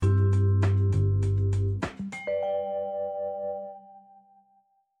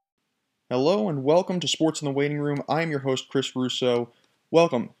Hello and welcome to Sports in the Waiting Room. I'm your host, Chris Russo.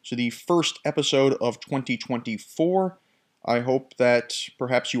 Welcome to the first episode of 2024. I hope that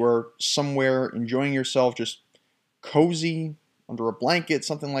perhaps you are somewhere enjoying yourself, just cozy, under a blanket,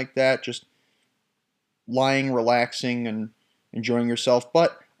 something like that, just lying, relaxing, and enjoying yourself.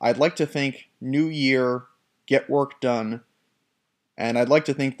 But I'd like to think new year, get work done, and I'd like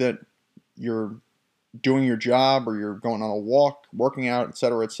to think that you're doing your job or you're going on a walk, working out,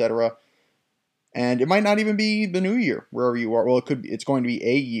 etc., etc. And it might not even be the new year wherever you are. Well, it's going to be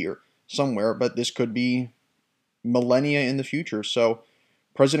a year somewhere, but this could be millennia in the future. So,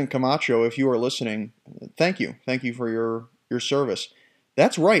 President Camacho, if you are listening, thank you. Thank you for your service.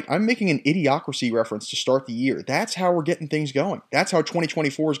 That's right. I'm making an idiocracy reference to start the year. That's how we're getting things going. That's how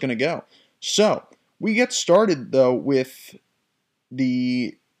 2024 is going to go. So, we get started, though, with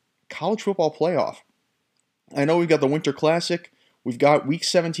the college football playoff. I know we've got the Winter Classic. We've got Week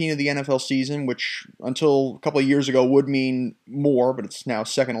 17 of the NFL season, which until a couple of years ago would mean more, but it's now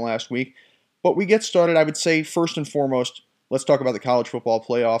second to last week. But we get started, I would say, first and foremost, let's talk about the college football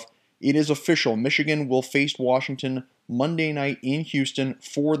playoff. It is official. Michigan will face Washington Monday night in Houston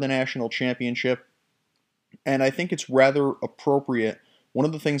for the national championship. And I think it's rather appropriate. One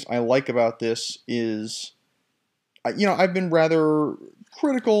of the things I like about this is, I've been rather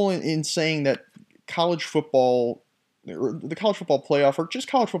critical in saying that college football, or the college football playoff, or just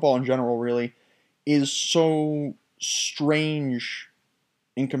college football in general, really, is so strange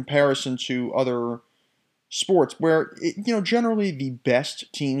in comparison to other sports where, generally the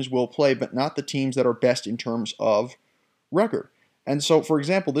best teams will play, but not the teams that are best in terms of record. And so, for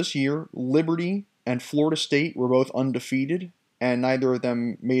example, this year, Liberty and Florida State were both undefeated, and neither of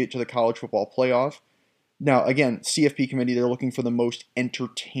them made it to the college football playoff. Now, again, CFP committee, they're looking for the most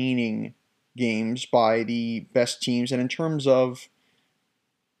entertaining games by the best teams. And in terms of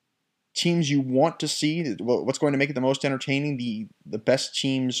teams you want to see, what's going to make it the most entertaining, the best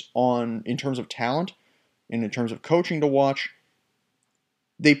teams in terms of talent and in terms of coaching to watch,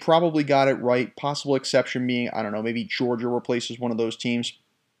 they probably got it right. Possible exception being, I don't know, maybe Georgia replaces one of those teams.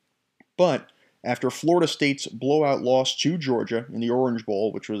 But after Florida State's blowout loss to Georgia in the Orange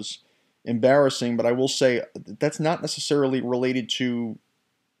Bowl, which was embarrassing, but I will say that's not necessarily related to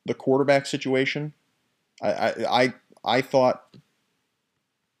the quarterback situation. I thought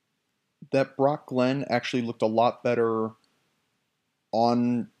that Brock Glenn actually looked a lot better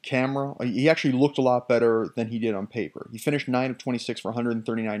on camera. He actually looked a lot better than he did on paper. He finished 9 of 26 for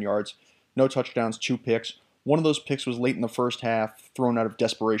 139 yards, no touchdowns, 2 picks. One of those picks was late in the first half, thrown out of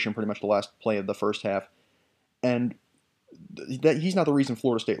desperation, pretty much the last play of the first half. And he's not the reason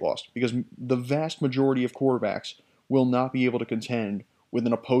Florida State lost, because the vast majority of quarterbacks will not be able to contend with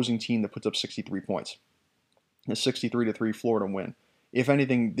an opposing team that puts up 63 points. A 63-3 Florida win. If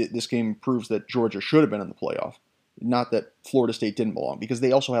anything, this game proves that Georgia should have been in the playoff, not that Florida State didn't belong, because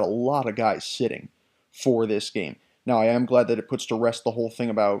they also had a lot of guys sitting for this game. Now, I am glad that it puts to rest the whole thing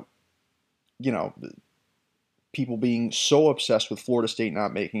about, people being so obsessed with Florida State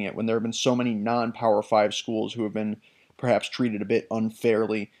not making it when there have been so many non-Power 5 schools who have been perhaps treated a bit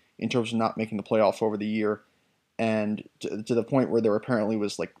unfairly in terms of not making the playoff over the year. And to the point where there apparently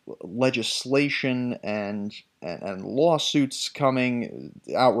was like legislation and lawsuits coming,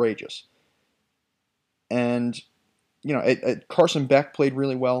 outrageous. And Carson Beck played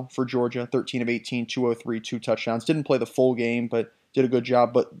really well for Georgia, 13 of 18, 203, 2 touchdowns. Didn't play the full game, but did a good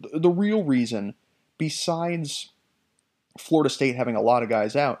job. But the real reason, besides Florida State having a lot of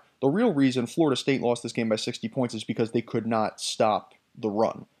guys out, the real reason Florida State lost this game by 60 points is because they could not stop the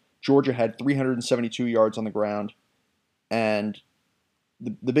run. Georgia had 372 yards on the ground, and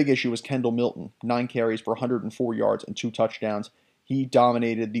the big issue was Kendall Milton, 9 carries for 104 yards and 2 touchdowns. He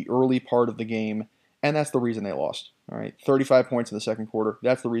dominated the early part of the game, and that's the reason they lost. All right, 35 points in the second quarter.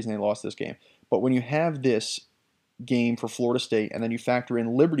 That's the reason they lost this game. But when you have this game for Florida State, and then you factor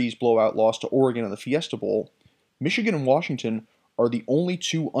in Liberty's blowout loss to Oregon in the Fiesta Bowl, Michigan and Washington are the only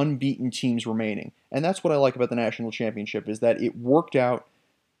 2 unbeaten teams remaining. And that's what I like about the national championship, is that it worked out.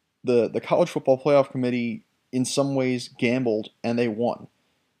 The College Football Playoff Committee in some ways gambled, and they won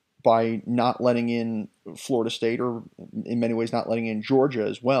by not letting in Florida State, or in many ways not letting in Georgia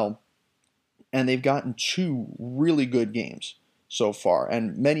as well. And they've gotten 2 really good games so far,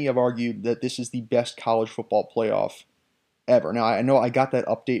 and many have argued that this is the best college football playoff ever. Now, I know I got that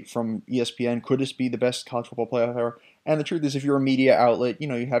update from ESPN. Could this be the best college football playoff ever? And the truth is, if you're a media outlet, you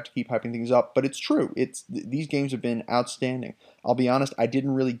have to keep hyping things up. But it's true. These games have been outstanding. I'll be honest, I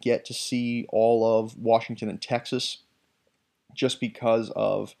didn't really get to see all of Washington and Texas just because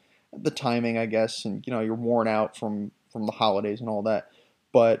of the timing, I guess. And, you're worn out from the holidays and all that.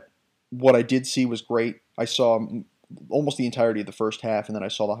 But what I did see was great. I saw almost the entirety of the first half, and then I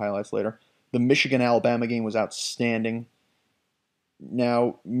saw the highlights later. The Michigan-Alabama game was outstanding.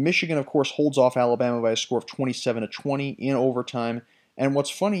 Now, Michigan, of course, holds off Alabama by a score of 27-20 in overtime. And what's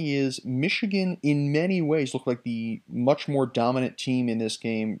funny is Michigan, in many ways, looked like the much more dominant team in this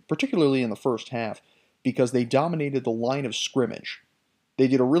game, particularly in the first half, because they dominated the line of scrimmage. They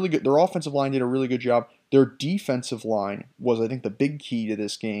did a really good. Their offensive line did a really good job. Their defensive line was, I think, the big key to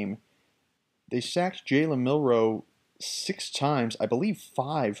this game. They sacked Jalen Milroe 6 times. I believe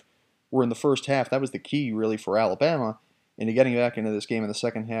 5 were in the first half. That was the key, really, for Alabama into getting back into this game in the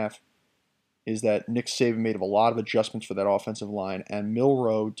second half. Is that Nick Saban made a lot of adjustments for that offensive line, and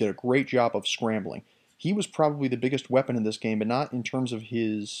Milroe did a great job of scrambling. He was probably the biggest weapon in this game, but not in terms of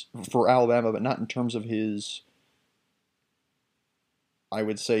his, for Alabama, but not in terms of his, I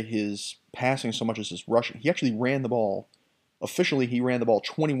would say, his passing so much as his rushing. He actually ran the ball. Officially, he ran the ball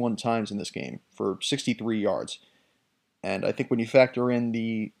 21 times in this game for 63 yards. And I think when you factor in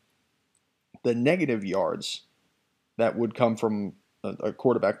the negative yards that would come from a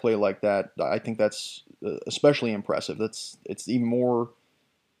quarterback play like that, I think that's especially impressive. It's even more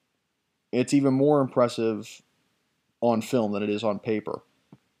impressive on film than it is on paper.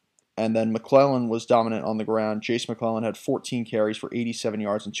 And then McClellan was dominant on the ground. Jace McClellan had 14 carries for 87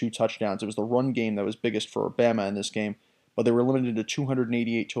 yards and 2 touchdowns. It was the run game that was biggest for Bama in this game, but they were limited to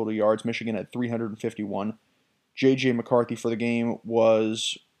 288 total yards. Michigan had 351. J.J. McCarthy for the game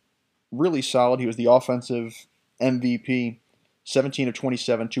was really solid. He was the offensive MVP. 17 of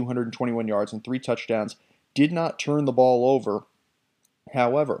 27, 221 yards, and 3 touchdowns. Did not turn the ball over.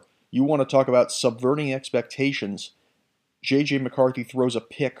 However, you want to talk about subverting expectations. J.J. McCarthy throws a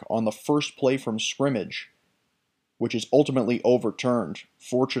pick on the first play from scrimmage, which is ultimately overturned.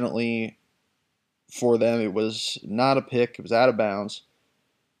 Fortunately for them, it was not a pick. It was out of bounds.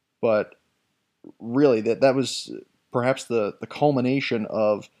 But really, that was perhaps the culmination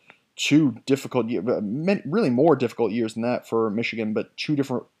of 2 difficult years, really more difficult years than that for Michigan, but 2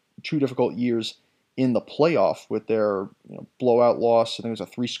 difficult years in the playoff with their blowout loss. I think it was a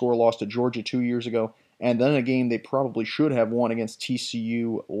 3-score loss to Georgia 2 years ago, and then a game they probably should have won against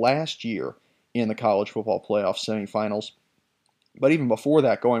TCU last year in the college football playoff semifinals. But even before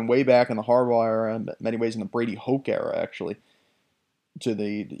that, going way back in the Harbaugh era, in many ways in the Brady Hoke era, actually, to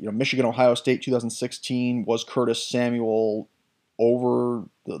the Michigan Ohio State 2016 was Curtis Samuel over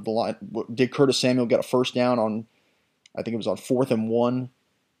the line. Did Curtis Samuel get a first down on, I think it was on 4th and 1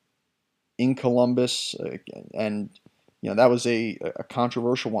 in Columbus, and that was a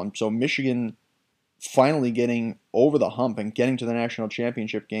controversial one. So Michigan finally getting over the hump and getting to the national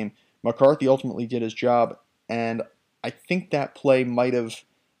championship game. McCarthy ultimately did his job, and I think that play might have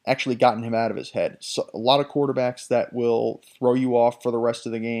actually gotten him out of his head. So a lot of quarterbacks that will throw you off for the rest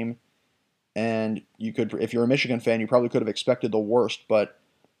of the game. And you could, if you're a Michigan fan, you probably could have expected the worst, but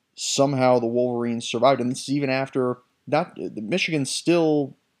somehow the Wolverines survived. And this is even after Michigan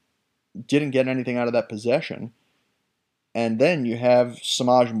still didn't get anything out of that possession. And then you have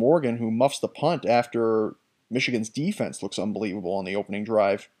Samaj Morgan, who muffs the punt after Michigan's defense looks unbelievable on the opening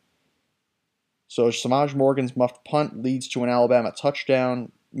drive. So Samaj Morgan's muffed punt leads to an Alabama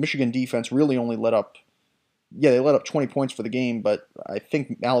touchdown. Michigan defense really only let up, they let up 20 points for the game, but I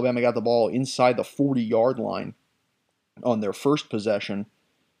think Alabama got the ball inside the 40-yard line on their first possession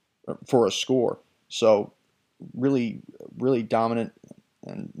for a score. So really, really dominant.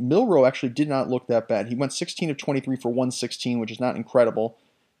 And Milroe actually did not look that bad. He went 16 of 23 for 116, which is not incredible,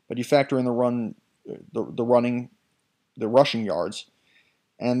 but you factor in the rushing yards,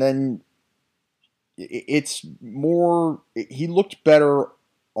 and then it's more. He looked better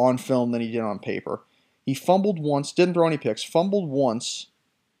on film than he did on paper. He fumbled once, didn't throw any picks, fumbled once.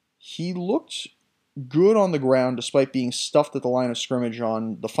 He looked good on the ground despite being stuffed at the line of scrimmage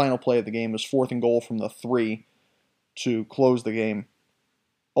on the final play of the game. It was 4th and goal from the 3 to close the game.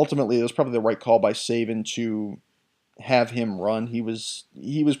 Ultimately, it was probably the right call by Saban to have him run. He was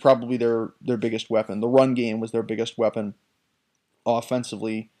probably their biggest weapon. The run game was their biggest weapon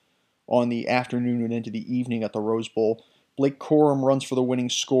offensively on the afternoon and into the evening at the Rose Bowl. Blake Corum runs for the winning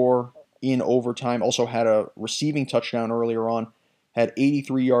score in overtime. Also had a receiving touchdown earlier on. Had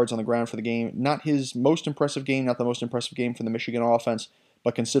 83 yards on the ground for the game. Not his most impressive game, not the most impressive game for the Michigan offense,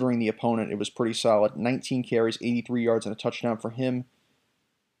 but considering the opponent, it was pretty solid. 19 carries, 83 yards, and a touchdown for him.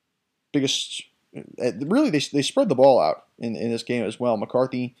 Really, they spread the ball out in this game as well.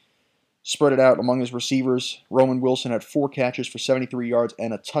 McCarthy spread it out among his receivers. Roman Wilson had 4 catches for 73 yards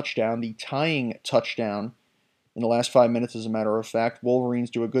and a touchdown, the tying touchdown in the last 5 minutes, as a matter of fact. Wolverines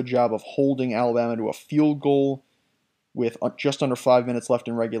do a good job of holding Alabama to a field goal with just under 5 minutes left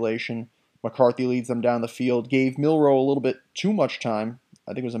in regulation. McCarthy leads them down the field, gave Milroe a little bit too much time.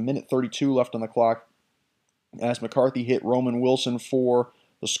 I think it was a minute 32 left on the clock as McCarthy hit Roman Wilson for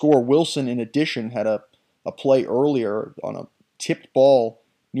the score. Wilson, in addition, had a play earlier on a tipped ball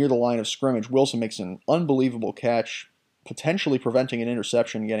near the line of scrimmage. Wilson makes an unbelievable catch, potentially preventing an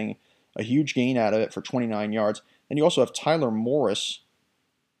interception, getting a huge gain out of it for 29 yards. And you also have Tyler Morris,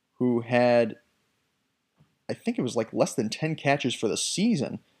 who had, I think it was like less than 10 catches for the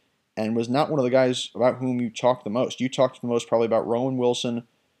season, and was not one of the guys about whom you talked the most. You talked the most probably about Rowan Wilson,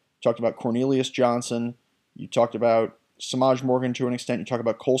 talked about Cornelius Johnson, you talked about Samaj Morgan to an extent, you talked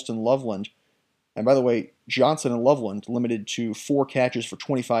about Colston Loveland. And by the way, Johnson and Loveland limited to 4 catches for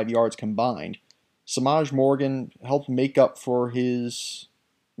 25 yards combined. Samaj Morgan helped make up for his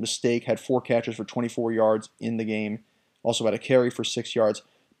mistake, had 4 catches for 24 yards in the game, also had a carry for 6 yards.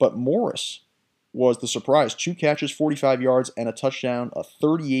 But Morris was the surprise. 2 catches, 45 yards, and a touchdown, a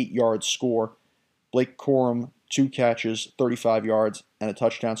 38-yard score. Blake Corum, 2 catches, 35 yards, and a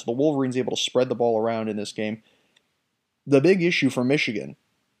touchdown. So the Wolverines able to spread the ball around in this game. The big issue for Michigan,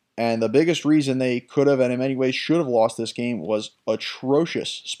 and the biggest reason they could have and in many ways should have lost this game, was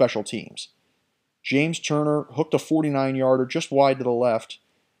atrocious special teams. James Turner hooked a 49-yarder just wide to the left,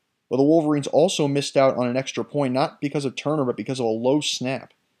 but the Wolverines also missed out on an extra point, not because of Turner, but because of a low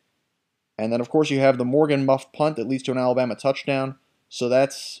snap. And then, of course, you have the Morgan muff punt that leads to an Alabama touchdown. So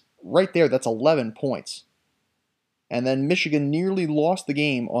that's right there, that's 11 points. And then Michigan nearly lost the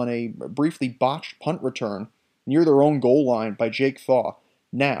game on a briefly botched punt return near their own goal line by Jake Thaw.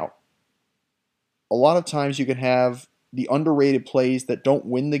 Now, a lot of times you can have the underrated plays that don't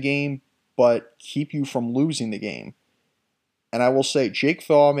win the game, but keep you from losing the game. And I will say, Jake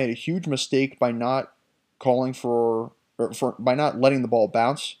Thaw made a huge mistake by not by not letting the ball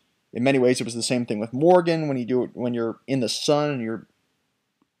bounce. In many ways, it was the same thing with Morgan when you do it when you're in the sun and you're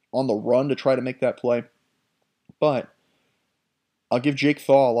on the run to try to make that play. But I'll give Jake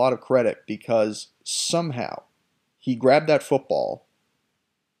Thaw a lot of credit because somehow he grabbed that football,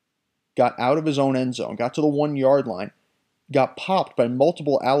 got out of his own end zone, got to the 1-yard line, got popped by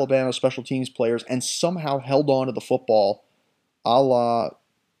multiple Alabama special teams players, and somehow held on to the football a la,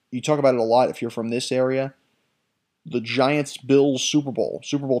 you talk about it a lot if you're from this area, the Giants-Bills Super Bowl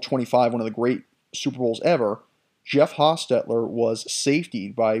 25, one of the great Super Bowls ever. Jeff Hostetler was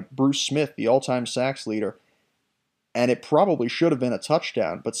safetied by Bruce Smith, the all-time sacks leader, and it probably should have been a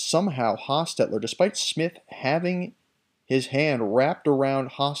touchdown, but somehow Hostetler, despite Smith having his hand wrapped around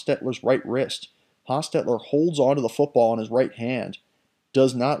Hostetler's right wrist, Hostetler holds onto the football in his right hand,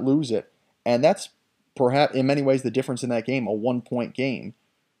 does not lose it, and that's perhaps in many ways the difference in that game, a 1-point game,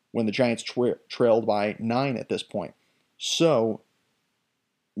 when the Giants trailed by 9 at this point. So,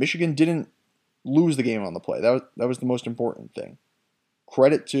 Michigan didn't lose the game on the play. That was the most important thing.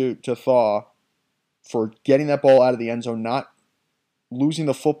 Credit to Thaw for getting that ball out of the end zone, not losing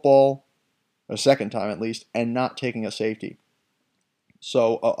the football a second time at least, and not taking a safety.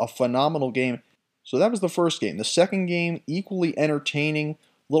 So, a phenomenal game. So that was the first game. The second game, equally entertaining,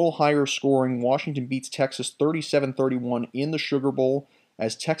 little higher scoring. Washington beats Texas 37-31 in the Sugar Bowl,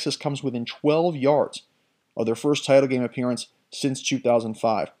 as Texas comes within 12 yards of their first title game appearance since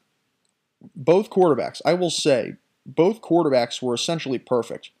 2005. Both quarterbacks, I will say, both quarterbacks were essentially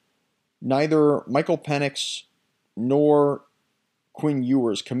perfect. Neither Michael Penix nor Quinn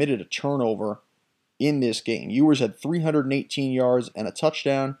Ewers committed a turnover in this game. Ewers had 318 yards and a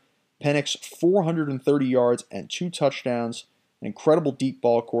touchdown. Penix 430 yards and 2 touchdowns. An incredible deep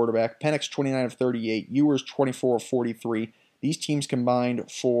ball quarterback. Penix 29 of 38. Ewers 24 of 43. These teams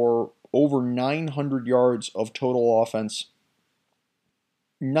combined for over 900 yards of total offense.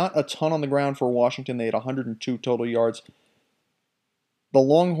 Not a ton on the ground for Washington. They had 102 total yards. The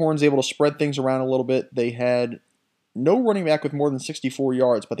Longhorns able to spread things around a little bit. They had no running back with more than 64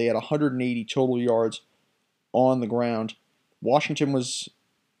 yards, but they had 180 total yards on the ground. Washington was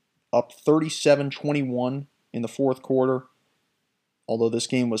up 37-21 in the fourth quarter, although this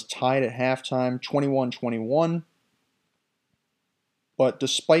game was tied at halftime, 21-21. But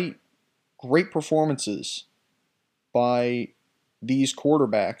despite great performances by these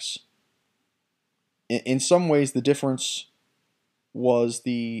quarterbacks, in some ways the difference was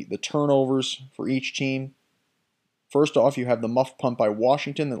the turnovers for each team. First off, you have the muff punt by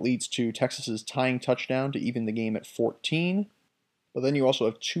Washington that leads to Texas's tying touchdown to even the game at 14. But then you also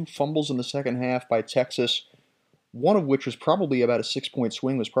have 2 fumbles in the second half by Texas, one of which was probably about a 6-point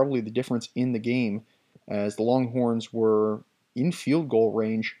swing, was probably the difference in the game, as the Longhorns were in field goal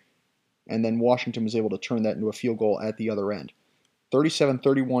range, and then Washington was able to turn that into a field goal at the other end.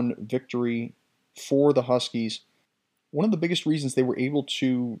 37-31 victory for the Huskies. One of the biggest reasons they were able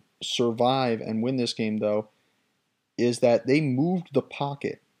to survive and win this game, though, is that they moved the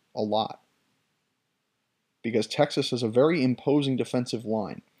pocket a lot because Texas has a very imposing defensive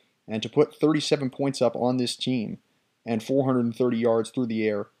line. And to put 37 points up on this team and 430 yards through the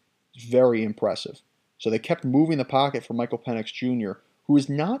air is very impressive. So they kept moving the pocket for Michael Penix Jr., who is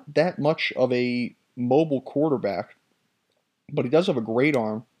not that much of a mobile quarterback, but he does have a great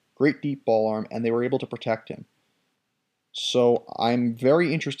arm, great deep ball arm, and they were able to protect him. So I'm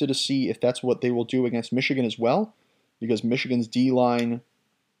very interested to see if that's what they will do against Michigan as well, because Michigan's D-line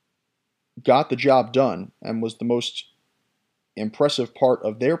got the job done and was the most impressive part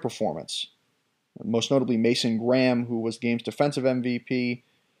of their performance. Most notably Mason Graham, who was the game's defensive MVP,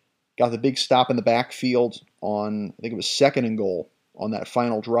 got the big stop in the backfield on, I think it was 2nd and goal on that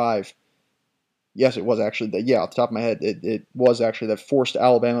final drive. Yes, it was actually, off the top of my head, it was actually that forced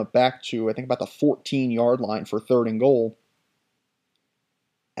Alabama back to, I think, about the 14-yard line for 3rd and goal.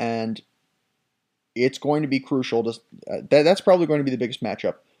 And it's going to be crucial. That's probably going to be the biggest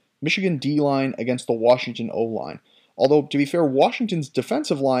matchup. Michigan D-line against the Washington O-line. Although, to be fair, Washington's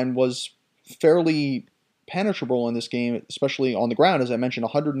defensive line was fairly penetrable in this game, especially on the ground. As I mentioned,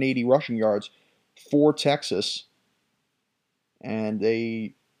 180 rushing yards for Texas. And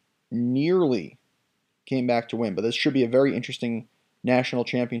they nearly came back to win. But this should be a very interesting national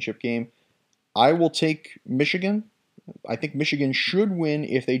championship game. I will take Michigan. I think Michigan should win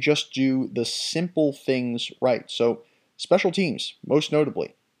if they just do the simple things right. So, special teams, most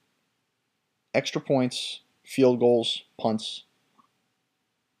notably. Extra points, field goals, punts.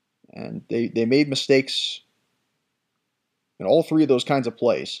 And they made mistakes in all 3 of those kinds of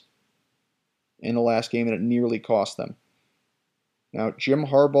plays in the last game, and it nearly cost them. Now, Jim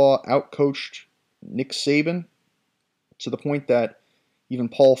Harbaugh outcoached Nick Saban to the point that even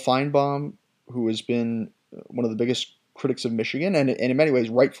Paul Feinbaum, who has been one of the biggest critics of Michigan, and in many ways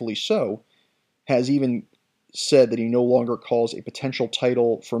rightfully so, has even said that he no longer calls a potential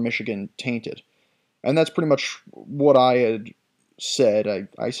title for Michigan tainted. And that's pretty much what I had said.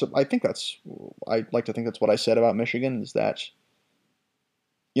 I think that's, I'd like to think that's what I said about Michigan, is that,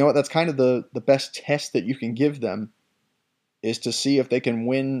 you know what, that's kind of the best test that you can give them, is to see if they can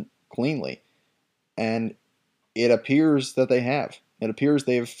win cleanly. And it appears that they have. It appears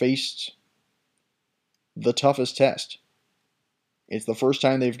they have faced the toughest test. It's the first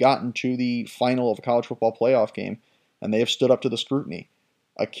time they've gotten to the final of a college football playoff game, and they have stood up to the scrutiny,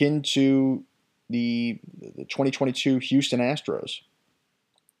 akin to the 2022 Houston Astros.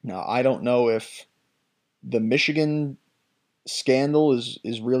 Now, I don't know if the Michigan scandal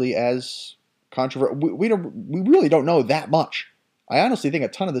is really as controversial. We really don't know that much. I honestly think a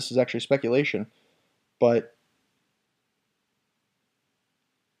ton of this is actually speculation, but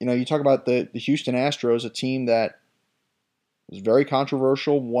you talk about the Houston Astros, a team that was very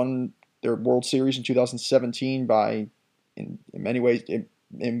controversial, won their World Series in 2017 by, in many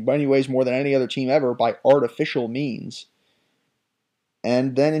ways more than any other team ever, by artificial means.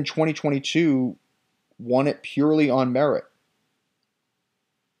 And then in 2022, won it purely on merit.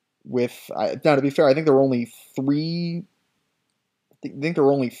 Now, to be fair, I think there were only 3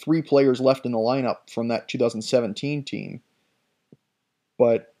 players left in the lineup from that 2017 team.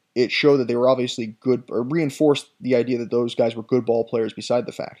 But it showed that they were obviously good, or reinforced the idea that those guys were good ball players beside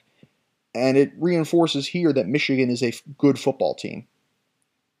the fact. And it reinforces here that Michigan is a good football team.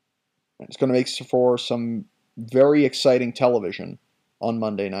 And it's going to make for some very exciting television on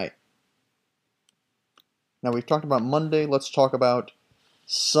Monday night. Now, we've talked about Monday. Let's talk about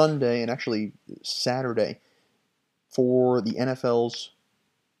Sunday, and actually Saturday, for the NFL's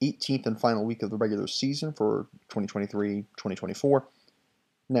 18th and final week of the regular season for 2023-2024.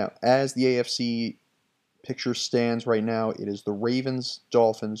 Now, as the AFC picture stands right now, it is the Ravens,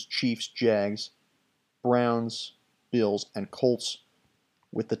 Dolphins, Chiefs, Jags, Browns, Bills, and Colts,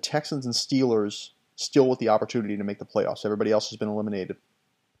 with the Texans and Steelers still with the opportunity to make the playoffs. Everybody else has been eliminated.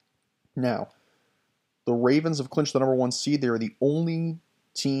 Now, the Ravens have clinched the number 1 seed. They are the only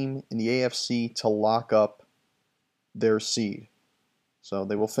team in the AFC to lock up their seed. So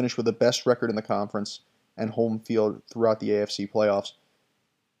they will finish with the best record in the conference and home field throughout the AFC playoffs.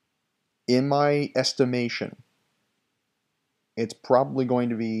 In my estimation, it's probably going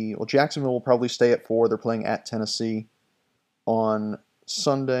to be, well, Jacksonville will probably stay at 4. They're playing at Tennessee on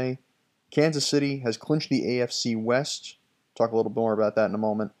Sunday. Kansas City has clinched the AFC West. Talk a little more about that in a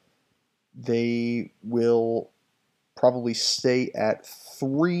moment. They will probably stay at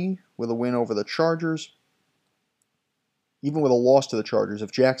 3 with a win over the Chargers. Even with a loss to the Chargers,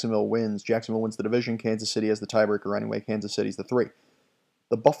 if Jacksonville wins the division. Kansas City has the tiebreaker anyway. Kansas City's the 3.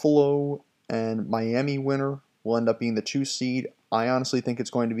 The Buffalo and Miami winner will end up being the 2 seed. I honestly think it's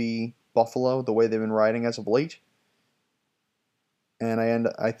going to be Buffalo, the way they've been riding as of late. And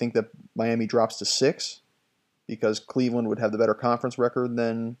I think that Miami drops to 6 because Cleveland would have the better conference record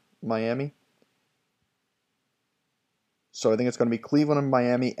than Miami. So I think it's going to be Cleveland and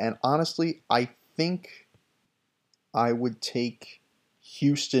Miami. And honestly, I think I would take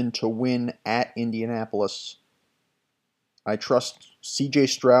Houston to win at Indianapolis. I trust C.J.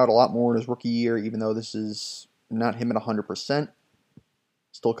 Stroud a lot more in his rookie year, even though this is not him at 100%.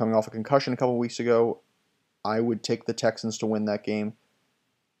 Still coming off a concussion a couple weeks ago. I would take the Texans to win that game.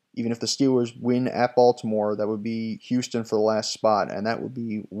 Even if the Steelers win at Baltimore, that would be Houston for the last spot, and that would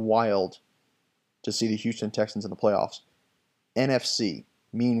be wild to see the Houston Texans in the playoffs. NFC,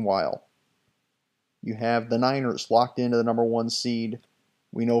 meanwhile, you have the Niners locked into the number 1 seed.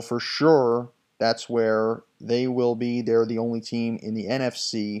 We know for sure that's where they will be. They're the only team in the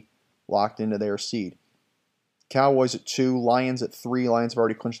NFC locked into their seed. Cowboys at 2, Lions at 3. Lions have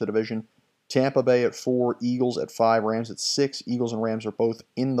already clinched the division. Tampa Bay at 4, Eagles at 5, Rams at 6. Eagles and Rams are both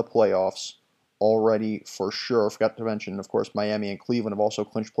in the playoffs already for sure. Forgot to mention, of course, Miami and Cleveland have also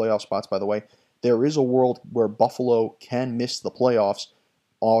clinched playoff spots, by the way. There is a world where Buffalo can miss the playoffs.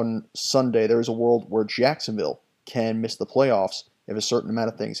 On Sunday, there is a world where Jacksonville can miss the playoffs if a certain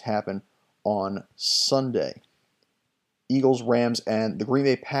amount of things happen on Sunday. Eagles, Rams, and the Green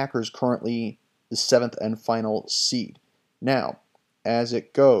Bay Packers currently the 7th and final seed. Now, as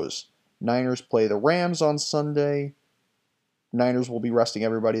it goes, Niners play the Rams on Sunday. Niners will be resting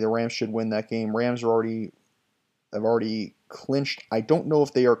everybody. The Rams should win that game. Rams have already clinched. I don't know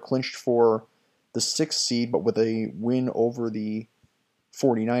if they are clinched for the 6th seed, but with a win over the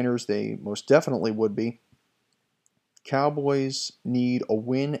 49ers, they most definitely would be. Cowboys need a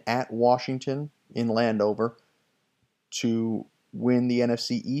win at Washington in Landover to win the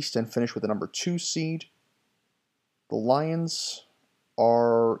NFC East and finish with the number 2 seed. The Lions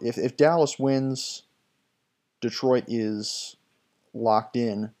are, if Dallas wins, Detroit is locked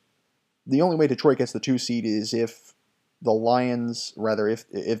in. The only way Detroit gets the 2 seed is if the Lions,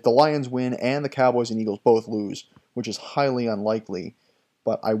 if the Lions win and the Cowboys and Eagles both lose, which is highly unlikely.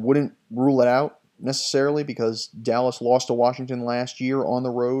 But I wouldn't rule it out necessarily because Dallas lost to Washington last year on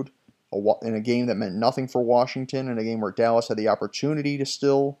the road in a game that meant nothing for Washington, in a game where Dallas had the opportunity to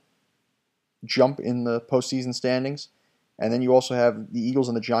still jump in the postseason standings. And then you also have the Eagles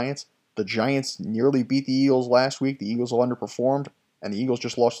and the Giants. The Giants nearly beat the Eagles last week. The Eagles have underperformed, and the Eagles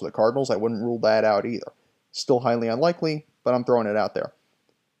just lost to the Cardinals. I wouldn't rule that out either. Still highly unlikely, but I'm throwing it out there.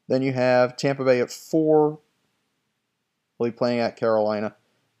 Then you have Tampa Bay at 4, will be playing at Carolina,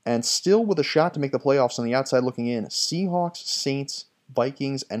 and still with a shot to make the playoffs on the outside looking in. Seahawks, Saints,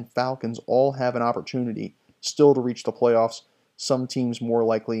 Vikings, and Falcons all have an opportunity still to reach the playoffs. Some teams more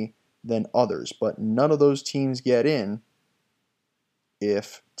likely than others, but none of those teams get in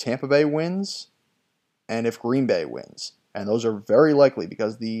if Tampa Bay wins and if Green Bay wins. And those are very likely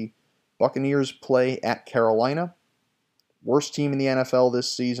because the Buccaneers play at Carolina, worst team in the NFL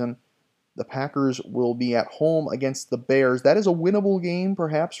this season. The Packers will be at home against the Bears. That is a winnable game,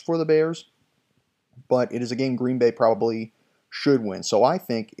 perhaps, for the Bears, but it is a game Green Bay probably should win. So I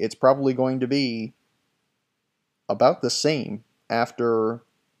think it's probably going to be about the same after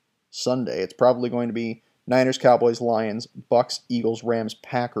Sunday. It's probably going to be Niners, Cowboys, Lions, Bucks, Eagles, Rams,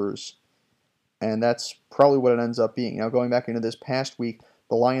 Packers, and that's probably what it ends up being. Now, going back into this past week,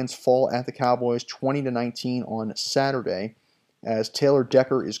 the Lions fall at the Cowboys 20-19 on Saturday, as Taylor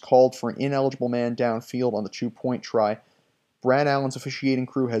Decker is called for an ineligible man downfield on the 2-point try. Brad Allen's officiating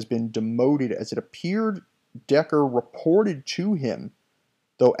crew has been demoted, as it appeared Decker reported to him,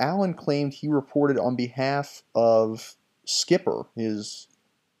 though Allen claimed he reported on behalf of Skipper, his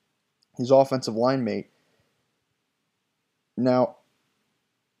offensive line mate. Now,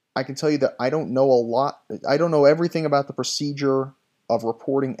 I can tell you that I don't know everything about the procedure of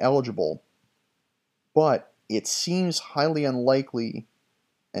reporting eligible, but it seems highly unlikely,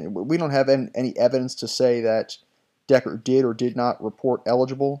 and we don't have any evidence to say that Decker did or did not report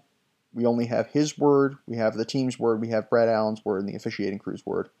eligible. We only have his word, we have the team's word, we have Brad Allen's word, and the officiating crew's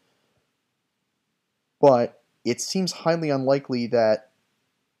word. But it seems highly unlikely that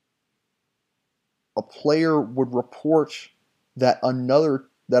a player would report that another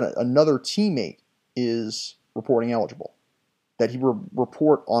teammate is reporting eligible, that he would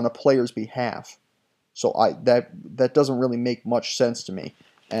report on a player's behalf. So that doesn't really make much sense to me.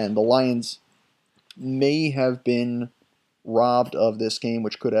 And the Lions may have been robbed of this game,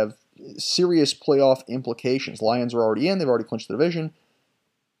 which could have serious playoff implications. Lions are already in. They've already clinched the division.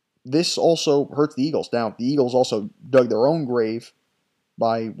 This also hurts the Eagles. Now, the Eagles also dug their own grave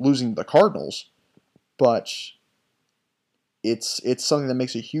by losing to the Cardinals. but it's something that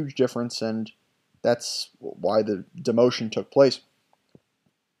makes a huge difference, and that's why the demotion took place.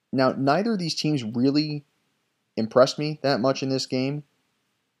 Now, neither of these teams really impressed me that much in this game.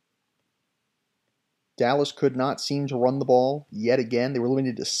 Dallas could not seem to run the ball yet again. They were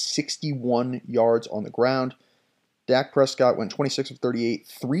limited to 61 yards on the ground. Dak Prescott went 26 of 38,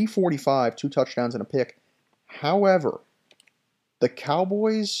 345, 2 touchdowns and a pick. However, the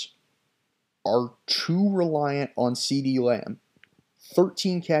Cowboys are too reliant on CeeDee Lamb.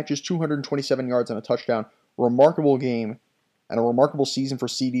 13 catches, 227 yards and a touchdown. Remarkable game and a remarkable season for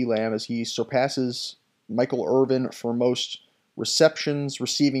CeeDee Lamb as he surpasses Michael Irvin for most receptions,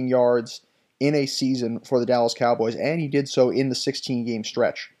 receiving yards in a season for the Dallas Cowboys, and he did so in the 16-game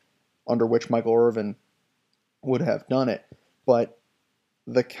stretch under which Michael Irvin would have done it. But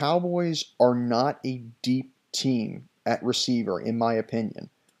the Cowboys are not a deep team at receiver, in my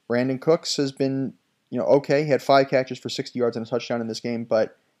opinion. Brandon Cooks has been, okay. He had 5 catches for 60 yards and a touchdown in this game,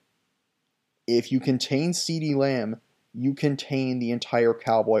 but if you contain CeeDee Lamb, you contain the entire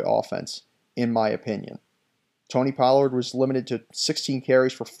Cowboy offense, in my opinion. Tony Pollard was limited to 16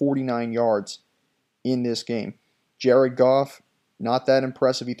 carries for 49 yards in this game. Jared Goff, not that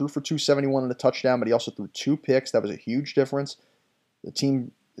impressive. He threw for 271 and a touchdown, but he also threw 2 picks. That was a huge difference. The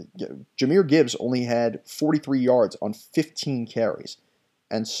team, Jahmyr Gibbs only had 43 yards on 15 carries.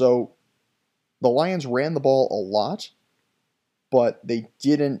 And so the Lions ran the ball a lot, but they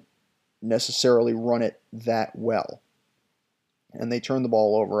didn't necessarily run it that well. And they turned the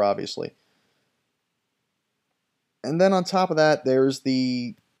ball over, obviously. And then on top of that, there's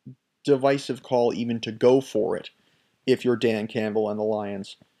the divisive call even to go for it if you're Dan Campbell and the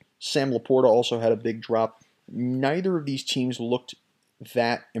Lions. Sam Laporta also had a big drop. Neither of these teams looked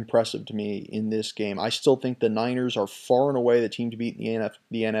that impressive to me in this game. I still think the Niners are far and away the team to beat in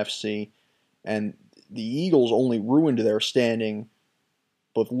the NFC, and the Eagles only ruined their standing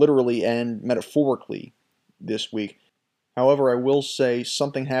both literally and metaphorically this week. However, I will say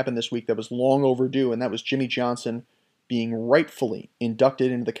something happened this week that was long overdue, and that was Jimmy Johnson being rightfully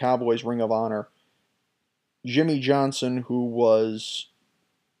inducted into the Cowboys Ring of Honor. Jimmy Johnson, who was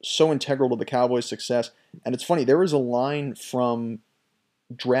so integral to the Cowboys' success, and it's funny, there is a line from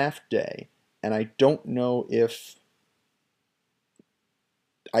draft day, and I don't know if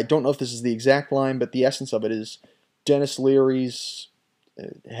this is the exact line, but the essence of it is Dennis Leary's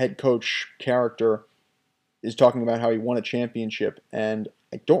head coach character is talking about how he won a championship, and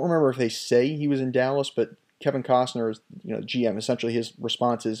I don't remember if they say he was in Dallas, but Kevin Costner is, GM. Essentially, his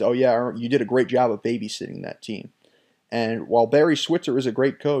response is, "Oh yeah, you did a great job of babysitting that team." And while Barry Switzer is a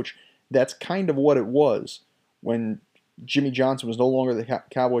great coach, that's kind of what it was when Jimmy Johnson was no longer the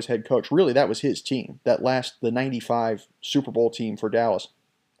Cowboys head coach. Really, that was his team. The '95 Super Bowl team for Dallas.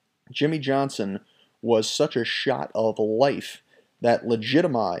 Jimmy Johnson was such a shot of life that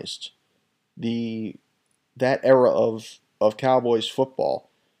legitimized that era of Cowboys football.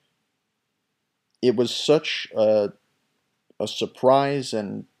 It was such a surprise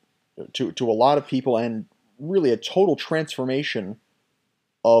and to a lot of people, and really a total transformation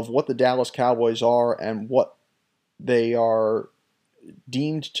of what the Dallas Cowboys are and what they are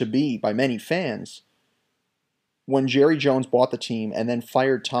deemed to be by many fans when Jerry Jones bought the team and then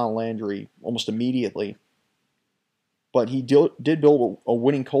fired Tom Landry almost immediately. But he did build a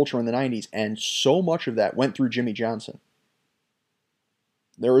winning culture in the 90s, and so much of that went through Jimmy Johnson.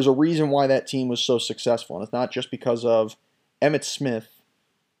 There is a reason why that team was so successful, and it's not just because of Emmitt Smith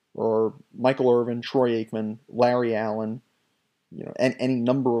or Michael Irvin, Troy Aikman, Larry Allen, and any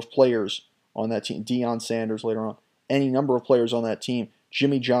number of players on that team, Deion Sanders later on, any number of players on that team.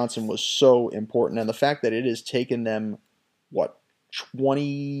 Jimmy Johnson was so important, and the fact that it has taken them,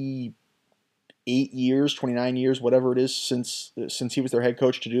 28 years, 29 years, whatever it is, since he was their head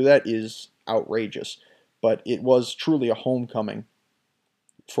coach to do that is outrageous. But it was truly a homecoming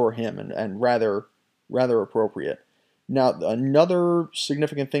for him, and rather appropriate. Now, another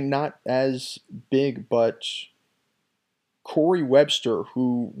significant thing, not as big, but Corey Webster,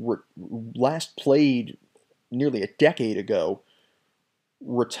 who last played nearly a decade ago,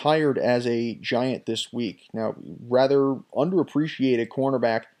 retired as a Giant this week. Now, rather underappreciated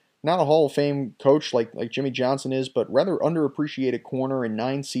cornerback, not a Hall of Fame coach like Jimmy Johnson is, but rather underappreciated corner in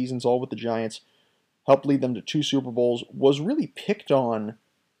 9 seasons, all with the Giants, helped lead them to 2 Super Bowls, was really picked on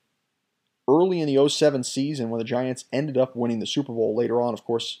early in the 2007 season when the Giants ended up winning the Super Bowl, later on, of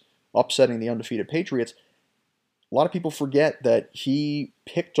course, upsetting the undefeated Patriots. A lot of people forget that he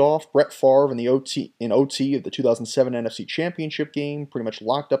picked off Brett Favre in OT of the 2007 NFC Championship game, pretty much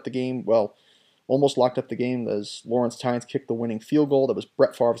locked up the game. Well, almost locked up the game as Lawrence Tynes kicked the winning field goal. That was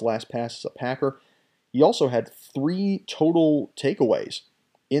Brett Favre's last pass as a Packer. He also had 3 total takeaways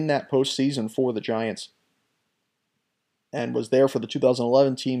in that postseason for the Giants and was there for the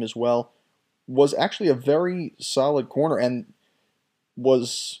 2011 team as well. Was actually a very solid corner and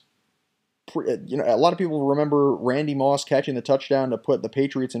was, a lot of people remember Randy Moss catching the touchdown to put the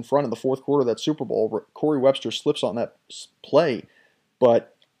Patriots in front in the fourth quarter of that Super Bowl. Corey Webster slips on that play,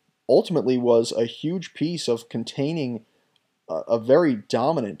 but ultimately was a huge piece of containing a very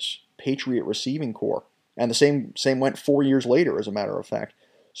dominant Patriot receiving corps. And the same went 4 years later, as a matter of fact.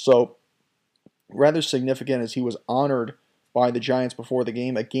 So rather significant as he was honored by the Giants before the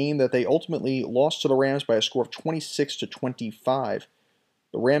game, a game that they ultimately lost to the Rams by a score of 26-25.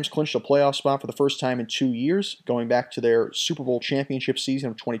 The Rams clinched a playoff spot for the first time in 2 years, going back to their Super Bowl championship season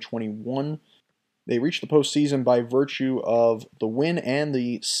of 2021. They reached the postseason by virtue of the win and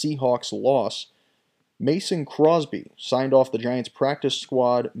the Seahawks loss. Mason Crosby signed off the Giants practice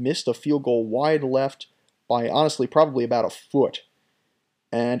squad, missed a field goal wide left by, honestly, probably about a foot.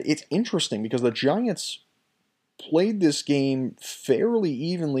 And it's interesting because the Giants played this game fairly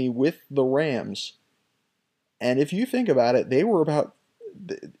evenly with the Rams. And if you think about it, they were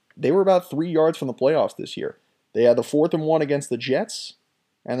about 3 yards from the playoffs this year. They had the 4th and 1 against the Jets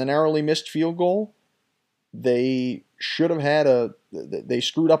and the narrowly missed field goal. They should have had they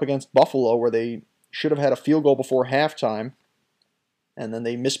screwed up against Buffalo where they should have had a field goal before halftime, and then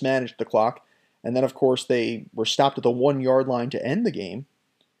they mismanaged the clock. And then, of course, they were stopped at the 1-yard line to end the game.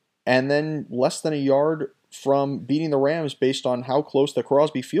 And then less than a yard from beating the Rams based on how close the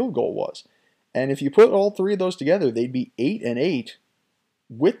Crosby field goal was. And if you put all 3 of those together, they'd be 8-8.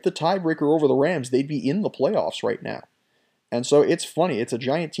 With the tiebreaker over the Rams, they'd be in the playoffs right now. And so it's funny. It's a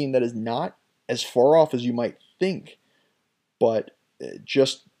Giant team that is not as far off as you might think, but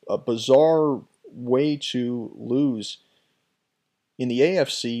just a bizarre way to lose. In the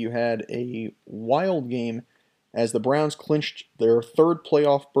AFC, you had a wild game as the Browns clinched their 3rd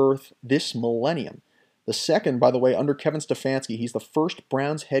playoff berth this millennium. The 2nd, by the way, under Kevin Stefanski. He's the first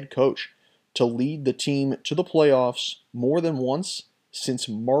Browns head coach to lead the team to the playoffs more than once since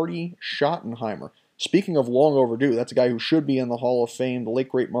Marty Schottenheimer. Speaking of long overdue, that's a guy who should be in the Hall of Fame, the late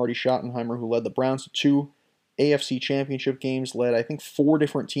great Marty Schottenheimer, who led the Browns to 2 AFC championship games, led I think 4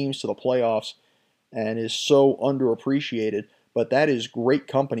 different teams to the playoffs, and is so underappreciated. But that is great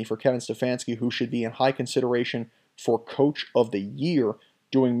company for Kevin Stefanski, who should be in high consideration for Coach of the Year,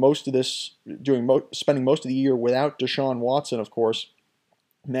 spending most of the year without Deshaun Watson, of course,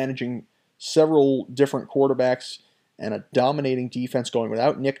 managing several different quarterbacks and a dominating defense, going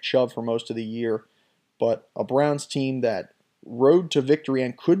without Nick Chubb for most of the year. But a Browns team that rode to victory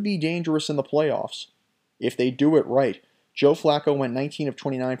and could be dangerous in the playoffs if they do it right. Joe Flacco went 19 of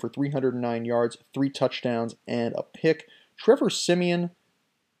 29 for 309 yards, 3 touchdowns, and a pick. Trevor Siemian,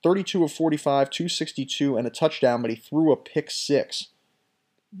 32 of 45, 262, and a touchdown, but he threw a pick 6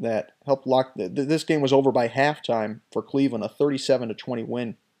 that helped lock. This game was over by halftime for Cleveland, a 37-20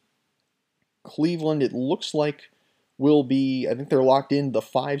 win. Cleveland, it looks like, will be, I think they're locked in the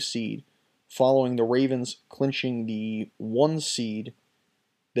 5 seed, following the Ravens clinching the 1 seed,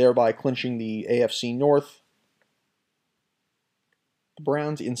 thereby clinching the AFC North. The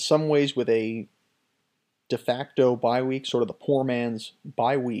Browns, in some ways, with a de facto bye week, sort of the poor man's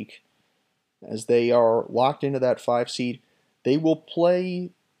bye week, as they are locked into that 5 seed. They will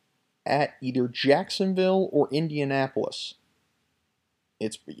play at either Jacksonville or Indianapolis.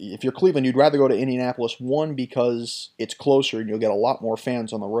 If you're Cleveland, you'd rather go to Indianapolis, 1, because it's closer and you'll get a lot more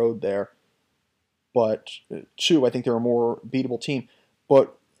fans on the road there. But 2, I think they're a more beatable team.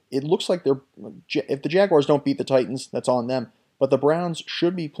 But it looks like if the Jaguars don't beat the Titans, that's on them. But the Browns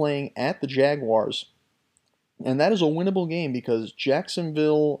should be playing at the Jaguars. And that is a winnable game because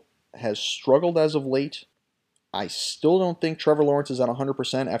Jacksonville has struggled as of late. I still don't think Trevor Lawrence is at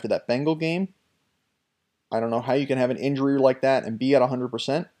 100% after that Bengal game. I don't know how you can have an injury like that and be at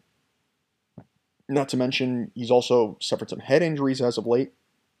 100%. Not to mention, he's also suffered some head injuries as of late.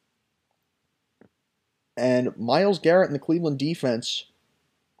 And Myles Garrett and the Cleveland defense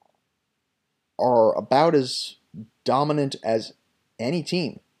are about as dominant as any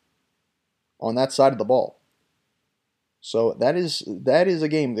team on that side of the ball. So that is a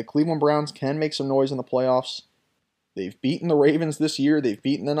game. The Cleveland Browns can make some noise in the playoffs. They've beaten the Ravens this year. They've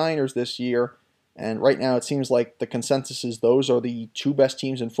beaten the Niners this year. And right now it seems like the consensus is those are the 2 best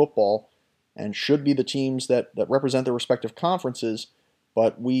teams in football and should be the teams that represent their respective conferences.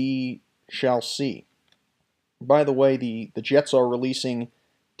 But we shall see. By the way, the Jets are releasing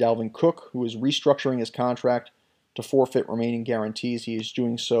Dalvin Cook, who is restructuring his contract to forfeit remaining guarantees. He is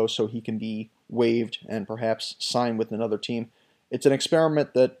doing so he can be waived and perhaps sign with another team. It's an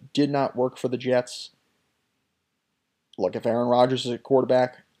experiment that did not work for the Jets. Look, if Aaron Rodgers is a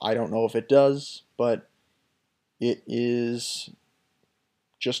quarterback, I don't know if it does, but it is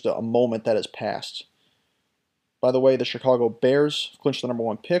just a moment that has passed. By the way, the Chicago Bears clinched the number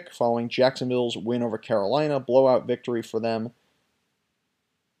 1 pick following Jacksonville's win over Carolina, blowout victory for them.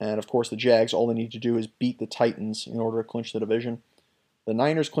 And of course, the Jags, all they need to do is beat the Titans in order to clinch the division. The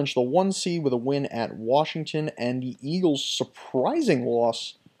Niners clinched the 1 seed with a win at Washington, and the Eagles' surprising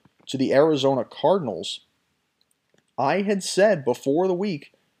loss to the Arizona Cardinals. I had said before the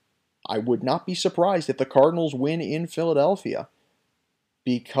week I would not be surprised if the Cardinals win in Philadelphia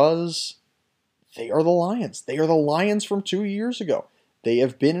because they are the Lions. They are the Lions from 2 years ago. They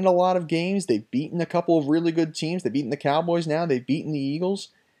have been in a lot of games. They've beaten a couple of really good teams. They've beaten the Cowboys now. They've beaten the Eagles.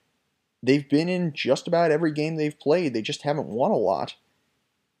 They've been in just about every game they've played. They just haven't won a lot.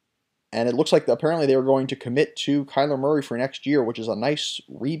 And it looks like apparently they were going to commit to Kyler Murray for next year, which is a nice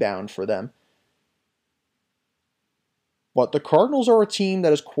rebound for them. But the Cardinals are a team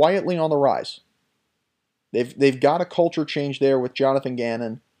that is quietly on the rise. They've got a culture change there with Jonathan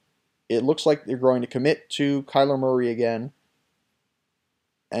Gannon. It looks like they're going to commit to Kyler Murray again.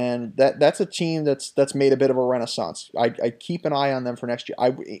 And that's a team that's made a bit of a renaissance. I keep an eye on them for next year.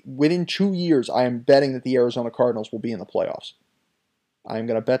 Within 2 years, I am betting that the Arizona Cardinals will be in the playoffs. I'm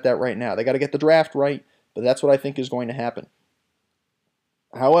going to bet that right now. They got to get the draft right, but that's what I think is going to happen.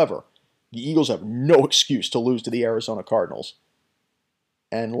 However, the Eagles have no excuse to lose to the Arizona Cardinals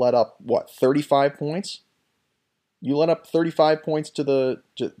and let up, 35 points? You let up 35 points to the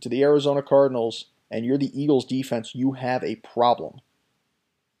Arizona Cardinals, and you're the Eagles defense, you have a problem.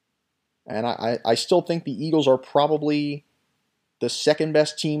 And I still think the Eagles are probably the second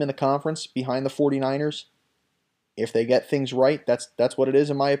best team in the conference behind the 49ers. If they get things right, that's what it is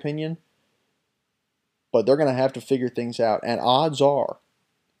in my opinion. But they're going to have to figure things out. And odds are,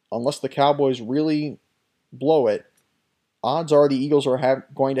 unless the Cowboys really blow it, odds are the Eagles are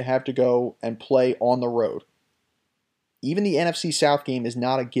going to have to go and play on the road. Even the NFC South game is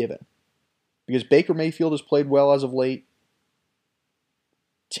not a given. Because Baker Mayfield has played well as of late.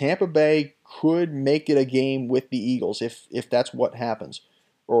 Tampa Bay could make it a game with the Eagles if that's what happens.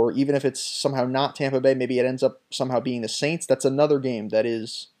 Or even if it's somehow not Tampa Bay, maybe it ends up somehow being the Saints. That's another game that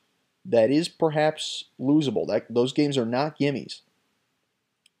is perhaps losable. Those games are not gimmies.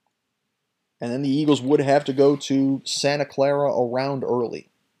 And then the Eagles would have to go to Santa Clara around early,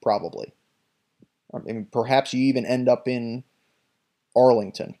 probably. I mean, perhaps you even end up in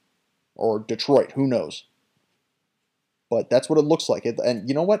Arlington or Detroit. Who knows? But that's what it looks like. And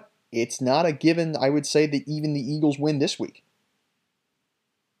you know what? It's not a given, I would say, that even the Eagles win this week.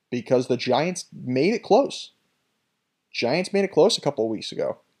 Because the Giants made it close. Giants made it close a couple of weeks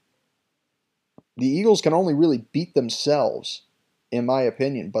ago. The Eagles can only really beat themselves, in my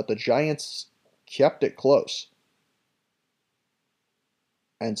opinion, but the Giants kept it close.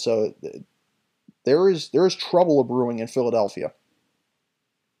 And so there is trouble brewing in Philadelphia.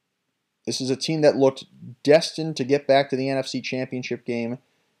 This is a team that looked destined to get back to the NFC Championship game,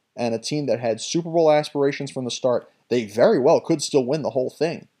 and a team that had Super Bowl aspirations from the start. They very well could still win the whole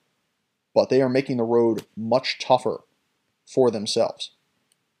thing, but they are making the road much tougher for themselves.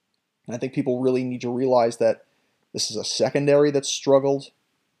 And I think people really need to realize that this is a secondary that's struggled.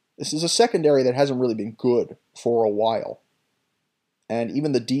 This is a secondary that hasn't really been good for a while. And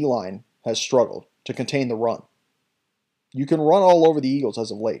even the D-line has struggled to contain the run. You can run all over the Eagles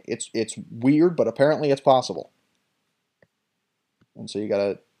as of late. It's weird, but apparently it's possible. And so you got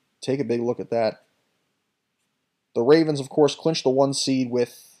to take a big look at that. The Ravens, of course, clinched the 1 seed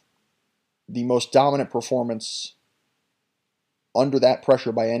with the most dominant performance under that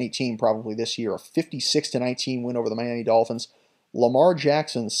pressure by any team probably this year. A 56-19 win over the Miami Dolphins. Lamar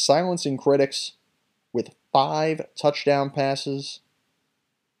Jackson silencing critics with 5 touchdown passes.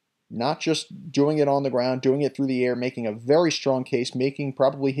 Not just doing it on the ground, doing it through the air, making a very strong case, making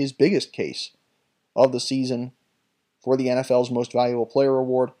probably his biggest case of the season for the NFL's Most Valuable Player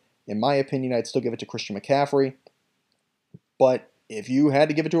award. In my opinion, I'd still give it to Christian McCaffrey. But if you had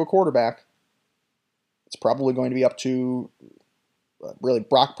to give it to a quarterback, it's probably going to be up to really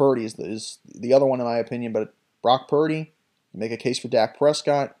Brock Purdy is the other one in my opinion. But Brock Purdy, you make a case for Dak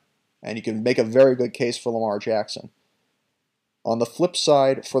Prescott, and you can make a very good case for Lamar Jackson. On the flip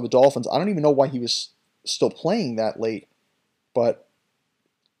side, for the Dolphins, I don't even know why he was still playing that late, but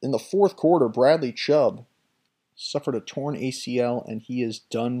in the fourth quarter, Bradley Chubb suffered a torn ACL, and he is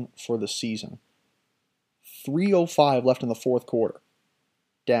done for the season. 3:05 left in the fourth quarter,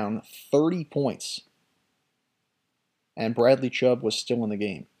 down 30 points, and Bradley Chubb was still in the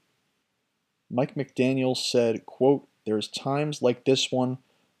game. Mike McDaniel said, quote, "There's times like this one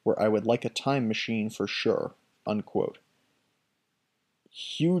where I would like a time machine for sure." unquote.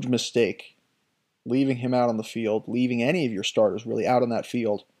 Huge mistake leaving him out on the field, leaving any of your starters really out on that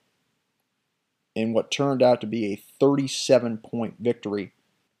field in what turned out to be a 37-point victory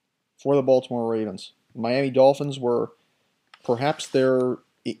for the Baltimore Ravens. The Miami Dolphins were perhaps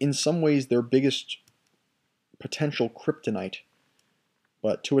in some ways, their biggest potential kryptonite.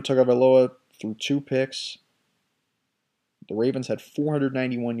 But Tua Tagovailoa threw 2 picks. The Ravens had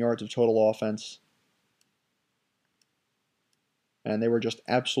 491 yards of total offense. And they were just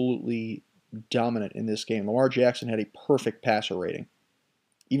absolutely dominant in this game. Lamar Jackson had a perfect passer rating.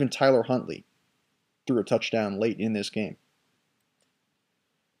 Even Tyler Huntley threw a touchdown late in this game.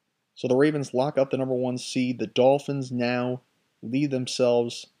 So the Ravens lock up the number 1 seed. The Dolphins now leave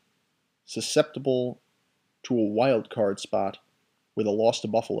themselves susceptible to a wild card spot with a loss to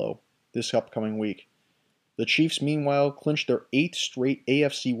Buffalo this upcoming week. The Chiefs, meanwhile, clinched their 8th straight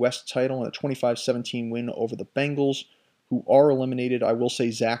AFC West title in a 25-17 win over the Bengals, who are eliminated. I will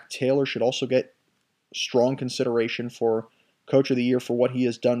say Zach Taylor should also get strong consideration for Coach of the Year for what he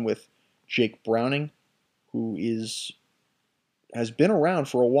has done with Jake Browning, who has been around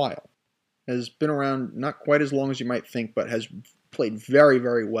for a while. Has been around not quite as long as you might think, but has played very,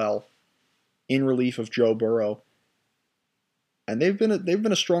 very well in relief of Joe Burrow. And they've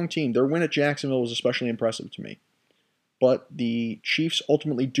been a strong team. Their win at Jacksonville was especially impressive to me. But the Chiefs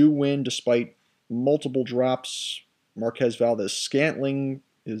ultimately do win despite multiple drops. Marquez Valdes-Scantling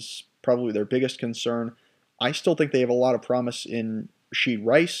is probably their biggest concern. I still think they have a lot of promise in Rashid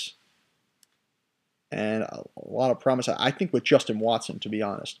Rice. And a lot of promise, I think, with Justin Watson, to be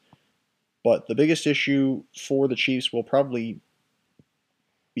honest. But the biggest issue for the Chiefs will probably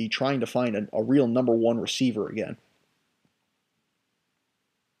be trying to find a real number 1 receiver again.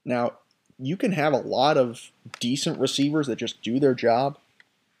 Now, you can have a lot of decent receivers that just do their job.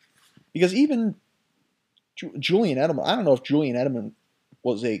 Because even Julian Edelman, I don't know if Julian Edelman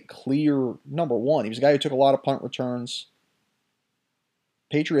was a clear number 1. He was a guy who took a lot of punt returns.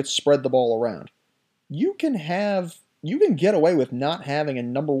 Patriots spread the ball around. You can get away with not having a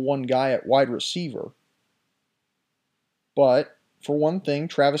number 1 guy at wide receiver. But, for one thing,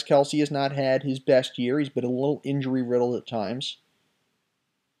 Travis Kelce has not had his best year. He's been a little injury-riddled at times.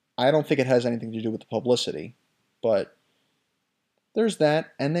 I don't think it has anything to do with the publicity. But there's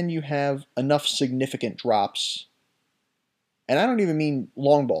that. And then you have enough significant drops. And I don't even mean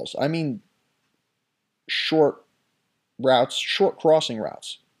long balls. I mean short routes, short crossing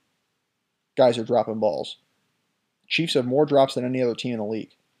routes. Guys are dropping balls. Chiefs have more drops than any other team in the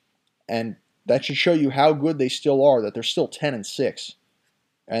league. And that should show you how good they still are, that they're still 10-6.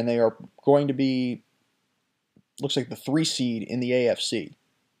 And they are going to be, looks like the 3 seed in the AFC.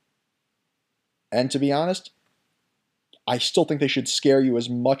 And to be honest, I still think they should scare you as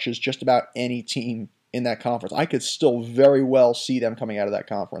much as just about any team in that conference. I could still very well see them coming out of that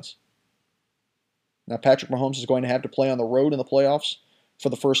conference. Now, Patrick Mahomes is going to have to play on the road in the playoffs for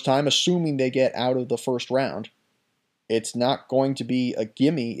the first time, assuming they get out of the first round. It's not going to be a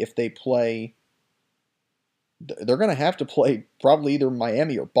gimme if they play. They're going to have to play probably either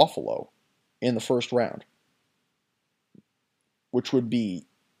Miami or Buffalo in the first round, which would be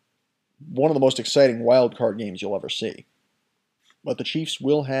one of the most exciting wild card games you'll ever see. But the Chiefs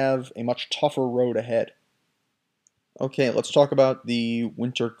will have a much tougher road ahead. Okay, let's talk about the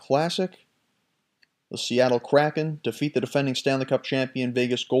Winter Classic. The Seattle Kraken defeat the defending Stanley Cup champion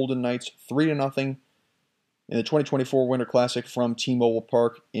Vegas Golden Knights 3-0 in the 2024 Winter Classic from T-Mobile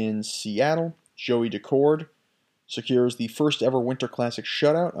Park in Seattle. Joey Daccord secures the first ever Winter Classic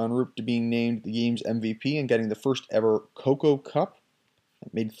shutout, en route to being named the game's MVP and getting the first ever Coco Cup.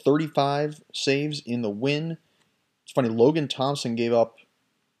 Made 35 saves in the win. It's funny, Logan Thompson gave up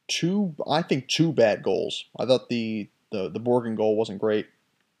two bad goals. I thought the Borgen goal wasn't great.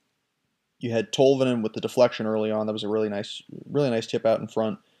 You had Tolvanen with the deflection early on. That was a really nice tip out in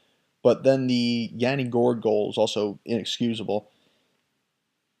front. But then the Yanni Gourde goal was also inexcusable.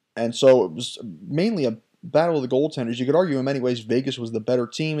 And so it was mainly a battle of the goaltenders. You could argue in many ways Vegas was the better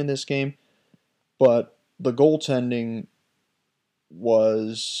team in this game, but the goaltending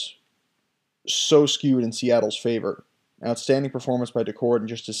was so skewed in Seattle's favor. Outstanding performance by Daccord in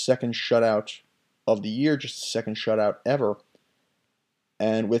just his second shutout of the year, just his second shutout ever.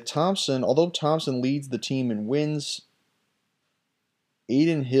 And with Thompson, although Thompson leads the team in wins,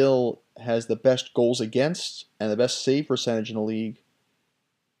 Adin Hill has the best goals against and the best save percentage in the league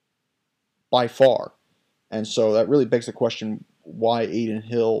by far. And so that really begs the question, why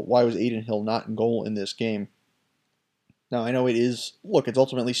was Adin Hill not in goal in this game? Now, I know it's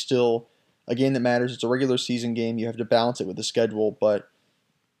ultimately still a game that matters. It's a regular season game. You have to balance it with the schedule, but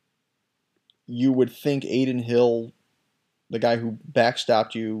you would think Aiden Hill, the guy who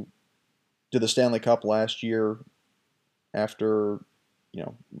backstopped you to the Stanley Cup last year after,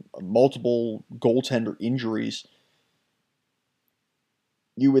 multiple goaltender injuries,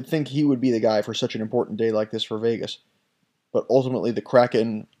 you would think he would be the guy for such an important day like this for Vegas. But ultimately, the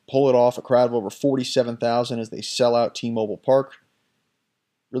Kraken pull it off, a crowd of over 47,000 as they sell out T-Mobile Park.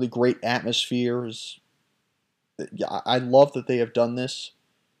 Really great atmospheres. I love that they have done this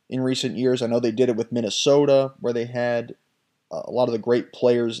in recent years. I know they did it with Minnesota, where they had a lot of the great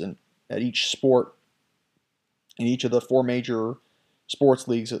players at each sport, in each of the four major sports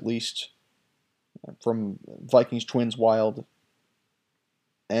leagues at least, from Vikings, Twins, Wild,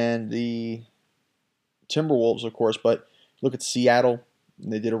 and the Timberwolves, of course. But look at Seattle.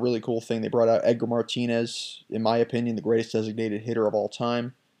 They did a really cool thing. They brought out Edgar Martinez, in my opinion, the greatest designated hitter of all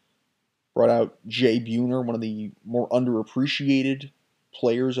time. Brought out Jay Buhner, one of the more underappreciated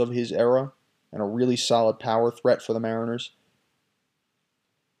players of his era, and a really solid power threat for the Mariners.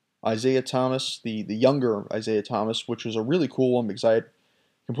 Isaiah Thomas, the younger Isaiah Thomas, which was a really cool one because I had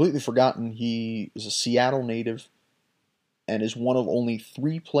completely forgotten he is a Seattle native and is one of only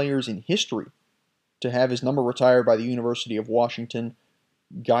 3 players in history to have his number retired by the University of Washington,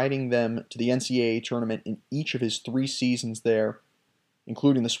 guiding them to the NCAA tournament in each of his 3 seasons there,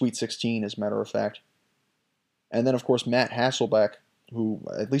 including the Sweet 16, as a matter of fact. And then, of course, Matt Hasselbeck, who,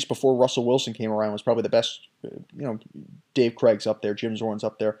 at least before Russell Wilson came around, was probably the best. Dave Craig's up there, Jim Zorn's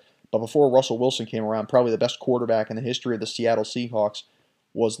up there. But before Russell Wilson came around, probably the best quarterback in the history of the Seattle Seahawks,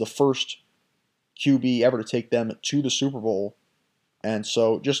 was the first QB ever to take them to the Super Bowl. And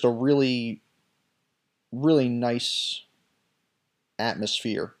so just a really, really nice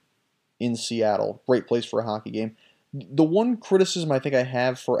atmosphere in Seattle. Great place for a hockey game. The one criticism I think I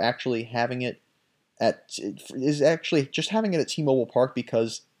have for actually having it is actually just having it at T-Mobile Park,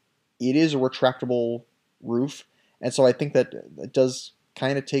 because it is a retractable roof. And so I think that it does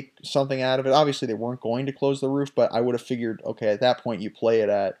kind of take something out of it. Obviously, they weren't going to close the roof, but I would have figured, okay, at that point you play it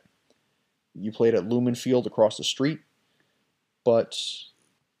at Lumen Field across the street. But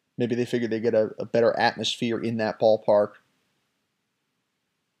maybe they figured they'd get a better atmosphere in that ballpark.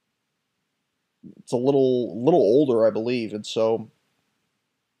 It's a little older, I believe, and so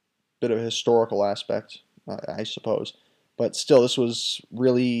bit of a historical aspect, I suppose. But still, this was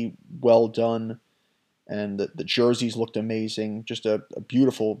really well done, and the jerseys looked amazing. Just a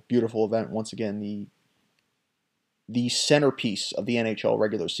beautiful, beautiful event. Once again, the centerpiece of the NHL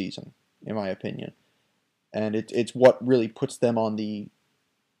regular season, in my opinion. And it's what really puts them on the...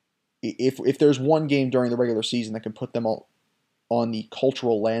 If there's one game during the regular season that can put them on the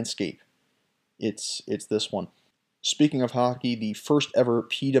cultural landscape, it's this one. Speaking of hockey, the first ever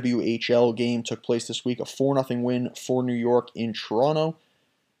PWHL game took place this week, a 4-0 win for New York in Toronto.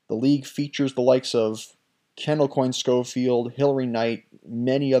 The league features the likes of Kendall Coyne-Schofield, Hillary Knight,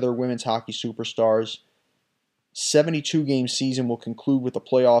 many other women's hockey superstars. 72-game season will conclude with the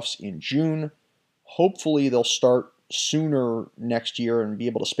playoffs in June. Hopefully they'll start sooner next year and be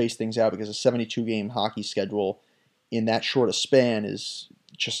able to space things out, because a 72-game hockey schedule in that short a span is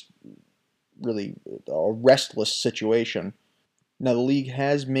just really a restless situation. Now, the league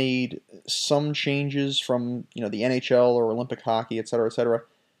has made some changes from the NHL or Olympic hockey, etc., etc.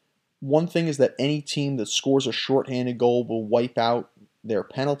 One thing is that any team that scores a shorthanded goal will wipe out their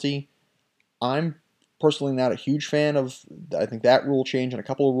penalty. I'm personally not a huge fan of, I think, that rule change and a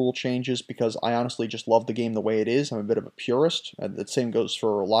couple of rule changes, because I honestly just love the game the way it is. I'm a bit of a purist. The same goes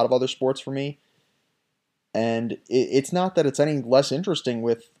for a lot of other sports for me. And it's not that it's any less interesting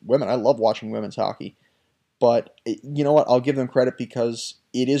with women. I love watching women's hockey. But you know what? I'll give them credit, because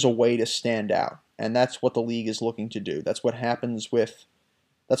it is a way to stand out. And that's what the league is looking to do. That's what's happened with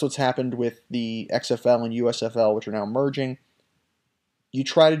the XFL and USFL, which are now merging. You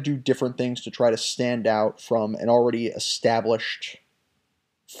try to do different things to try to stand out from an already established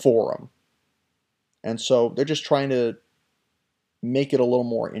forum. And so they're just trying to make it a little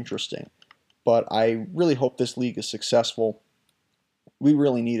more interesting. But I really hope this league is successful. We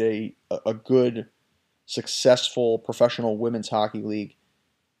really need a good, successful professional women's hockey league,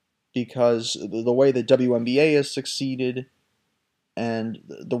 because the way the WNBA has succeeded and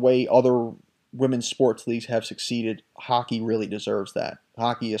the way other women's sports leagues have succeeded, hockey really deserves that.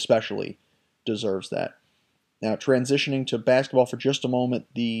 Hockey especially deserves that. Now, transitioning to basketball for just a moment,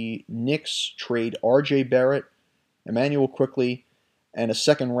 the Knicks trade R.J. Barrett, Emmanuel Quickley, and a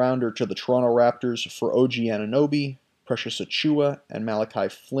second-rounder to the Toronto Raptors for OG Anunoby, Precious Achiuwa, and Malachi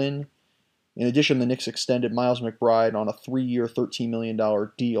Flynn. In addition, the Knicks extended Miles McBride on a 3-year, $13 million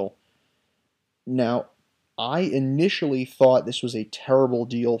deal. Now, I initially thought this was a terrible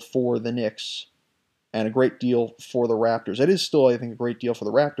deal for the Knicks and a great deal for the Raptors. It is still, I think, a great deal for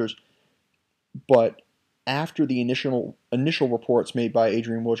the Raptors, but after the initial reports made by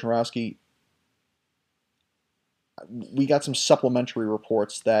Adrian Wojnarowski, we got some supplementary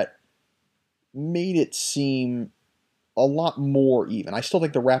reports that made it seem a lot more even. I still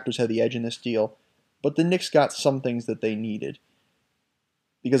think the Raptors had the edge in this deal, but the Knicks got some things that they needed.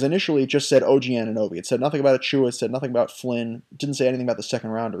 Because initially it just said OG Anunoby. It said nothing about Achua. It said nothing about Flynn. It didn't say anything about the second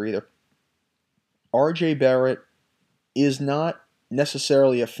rounder either. RJ Barrett is not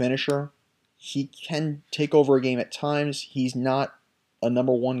necessarily a finisher. He can take over a game at times. He's not a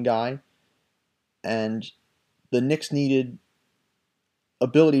number one guy. And the Knicks needed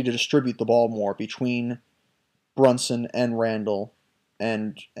ability to distribute the ball more between Brunson and Randall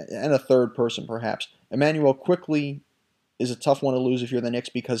and a third person perhaps. Emmanuel Quickley is a tough one to lose if you're the Knicks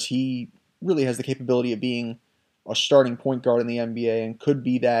because he really has the capability of being a starting point guard in the NBA and could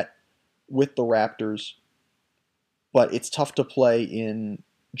be that with the Raptors. But it's tough to play in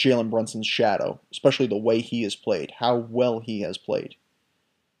Jalen Brunson's shadow, especially the way he has played, how well he has played.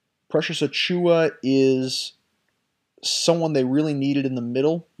 Precious Achiuwa is someone they really needed in the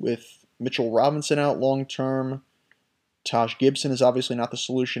middle with Mitchell Robinson out long term. Taj Gibson is obviously not the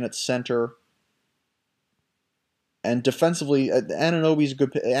solution at center. And defensively, Anunoby's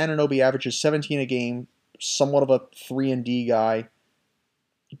good. Anunoby averages 17 a game, somewhat of a 3-and-D guy.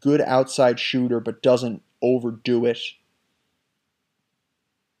 Good outside shooter, but doesn't overdo it.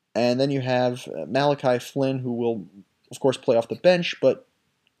 And then you have Malachi Flynn, who will, of course, play off the bench, but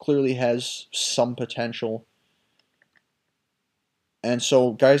clearly has some potential. And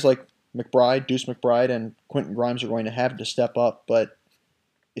so guys like Deuce McBride, and Quentin Grimes are going to have to step up, but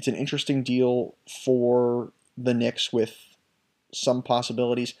it's an interesting deal for the Knicks with some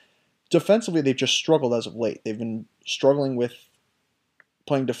possibilities. Defensively, they've just struggled as of late. They've been struggling with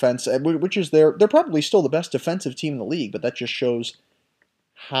playing defense, which is they're probably still the best defensive team in the league, but that just shows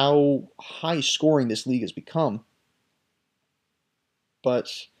how high scoring this league has become. But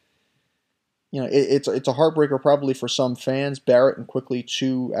it's a heartbreaker probably for some fans. Barrett and Quickley,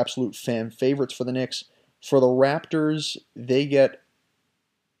 two absolute fan favorites for the Knicks. For the Raptors, they get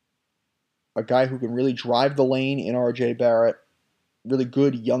a guy who can really drive the lane in RJ Barrett, really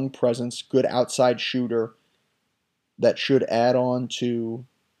good young presence, good outside shooter that should add on to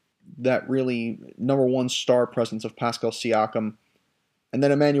that really number one star presence of Pascal Siakam. And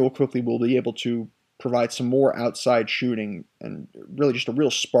then Emmanuel Quickley will be able to provide some more outside shooting and really just a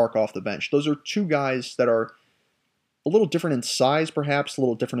real spark off the bench. Those are two guys that are a little different in size, perhaps, a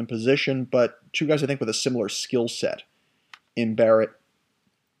little different in position, but two guys I think with a similar skill set in Barrett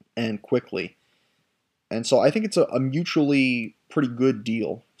and Quickley. And so I think it's a mutually pretty good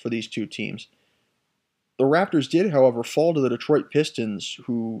deal for these two teams. The Raptors did, however, fall to the Detroit Pistons,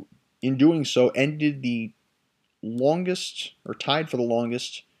 who, in doing so, ended the longest, or tied for the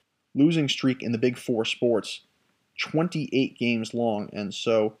longest, losing streak in the Big Four sports, 28 games long. And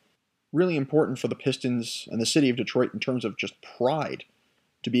so really important for the Pistons and the city of Detroit in terms of just pride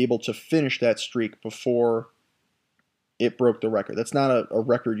to be able to finish that streak before it broke the record. That's not a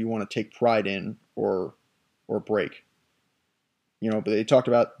record you want to take pride in or break. But they talked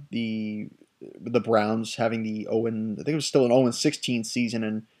about the Browns having the I think it was still an 0-16 season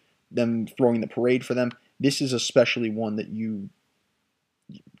and them throwing the parade for them. This is especially one that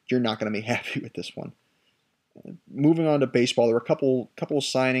you're not going to be happy with this one. Moving on to baseball, there were a couple of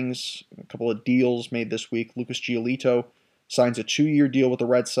signings, a couple of deals made this week. Lucas Giolito signs a 2-year deal with the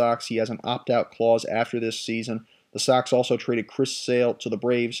Red Sox. He has an opt-out clause after this season. The Sox also traded Chris Sale to the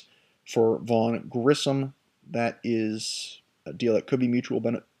Braves for Vaughn Grissom. That is a deal that could be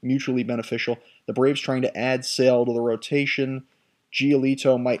mutually beneficial. The Braves trying to add Sale to the rotation.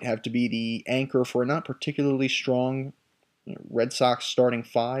 Giolito might have to be the anchor for a not particularly strong Red Sox starting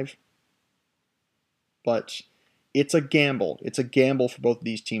five. But it's a gamble. It's a gamble for both of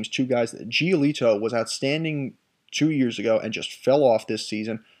these teams. Two guys. Giolito was outstanding 2 years ago and just fell off this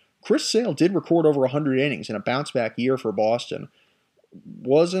season. Chris Sale did record over 100 innings in a bounce-back year for Boston.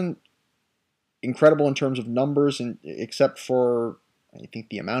 Wasn't incredible in terms of numbers, except for, I think,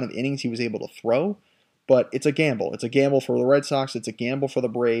 the amount of innings he was able to throw. But it's a gamble. It's a gamble for the Red Sox. It's a gamble for the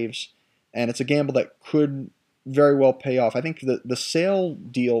Braves. And it's a gamble that could very well pay off. I think the Sale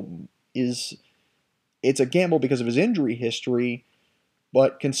deal it's a gamble because of his injury history,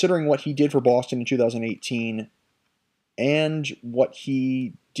 but considering what he did for Boston in 2018 and what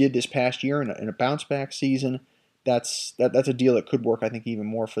he did this past year in a bounce-back season, that's a deal that could work, I think, even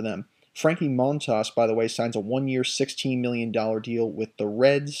more for them. Frankie Montas, by the way, signs a 1-year, $16 million deal with the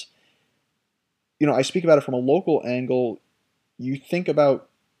Reds. I speak about it from a local angle. You think about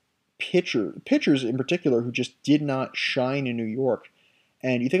pitchers in particular who just did not shine in New York.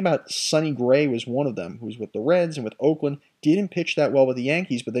 And you think about Sonny Gray was one of them, who was with the Reds and with Oakland, didn't pitch that well with the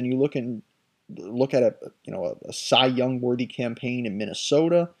Yankees, but then you look at a Cy Young worthy campaign in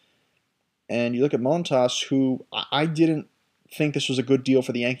Minnesota, and you look at Montas, who I didn't think this was a good deal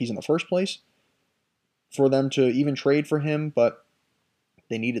for the Yankees in the first place, for them to even trade for him, but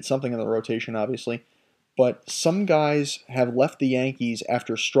they needed something in the rotation, obviously. But some guys have left the Yankees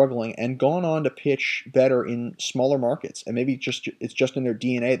after struggling and gone on to pitch better in smaller markets. And maybe it's just in their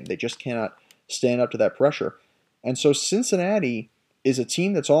DNA that they just cannot stand up to that pressure. And so Cincinnati is a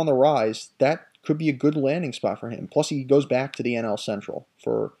team that's on the rise. That could be a good landing spot for him. Plus, he goes back to the NL Central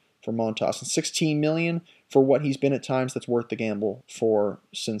for Montas. And $16 million for what he's been at times, that's worth the gamble for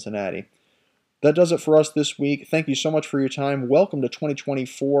Cincinnati. That does it for us this week. Thank you so much for your time. Welcome to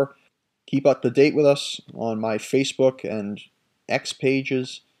 2024. Keep up to date with us on my Facebook and X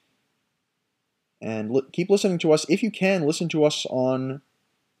pages. And keep listening to us. If you can, listen to us on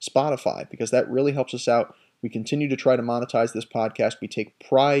Spotify, because that really helps us out. We continue to try to monetize this podcast. We take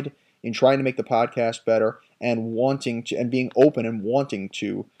pride in trying to make the podcast better and being open and wanting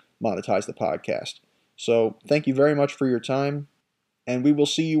to monetize the podcast. So thank you very much for your time, and we will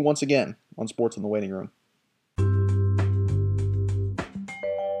see you once again on Sports in the Waiting Room.